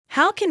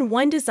How can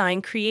one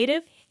design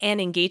creative and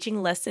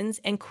engaging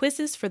lessons and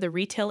quizzes for the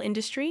retail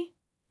industry?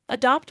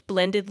 Adopt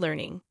blended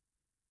learning.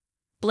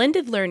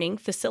 Blended learning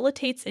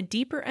facilitates a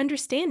deeper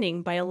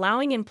understanding by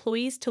allowing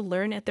employees to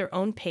learn at their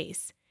own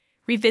pace,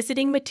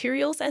 revisiting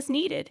materials as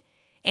needed,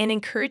 and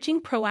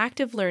encouraging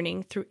proactive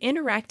learning through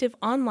interactive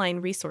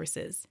online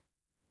resources.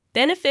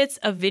 Benefits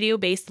of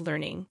video-based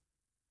learning.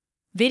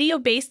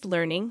 Video-based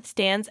learning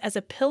stands as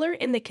a pillar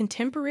in the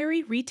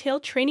contemporary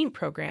retail training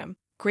program,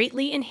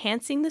 greatly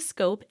enhancing the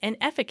scope and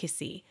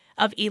efficacy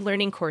of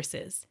e-learning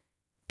courses.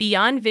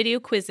 Beyond video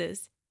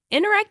quizzes,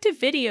 interactive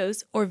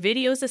videos, or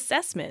videos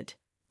assessment,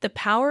 the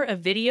power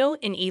of video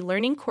in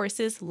e-learning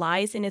courses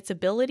lies in its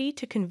ability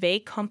to convey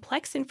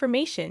complex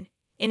information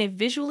in a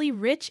visually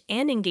rich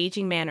and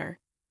engaging manner.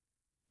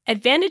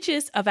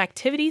 Advantages of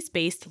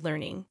activities-based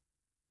learning.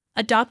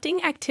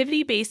 Adopting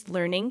activity-based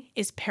learning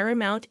is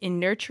paramount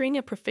in nurturing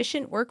a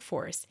proficient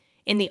workforce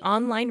in the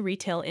online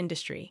retail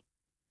industry.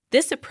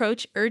 This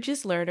approach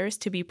urges learners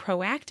to be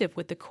proactive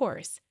with the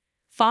course,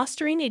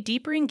 fostering a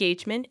deeper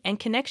engagement and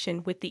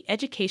connection with the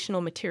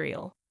educational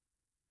material.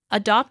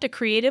 Adopt a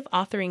creative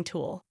authoring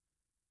tool.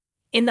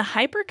 In the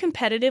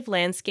hyper-competitive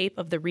landscape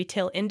of the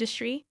retail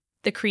industry,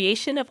 the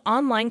creation of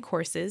online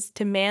courses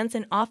demands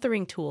an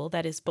authoring tool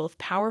that is both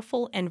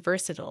powerful and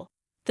versatile,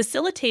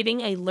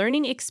 facilitating a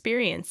learning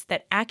experience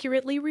that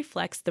accurately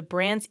reflects the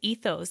brand's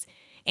ethos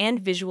and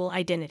visual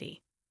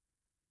identity.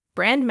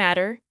 Brand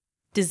matter,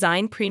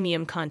 design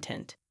premium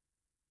content.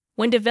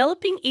 When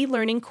developing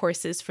e-learning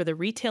courses for the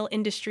retail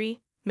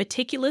industry,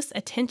 meticulous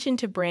attention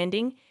to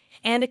branding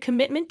and a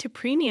commitment to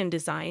premium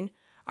design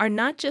are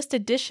not just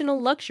additional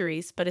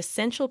luxuries but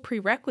essential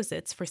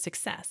prerequisites for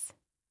success.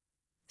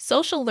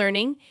 Social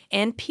learning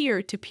and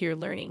peer-to-peer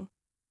learning.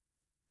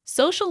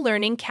 Social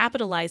learning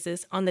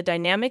capitalizes on the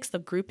dynamics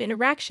of group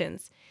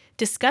interactions,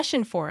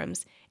 discussion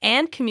forums,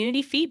 and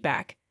community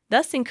feedback,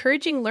 thus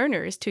encouraging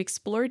learners to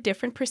explore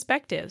different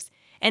perspectives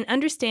and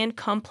understand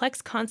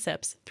complex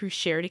concepts through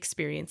shared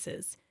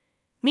experiences.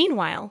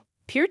 Meanwhile,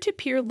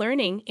 peer-to-peer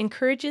learning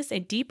encourages a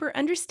deeper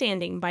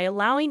understanding by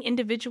allowing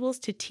individuals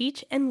to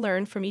teach and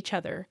learn from each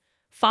other,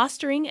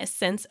 fostering a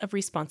sense of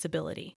responsibility.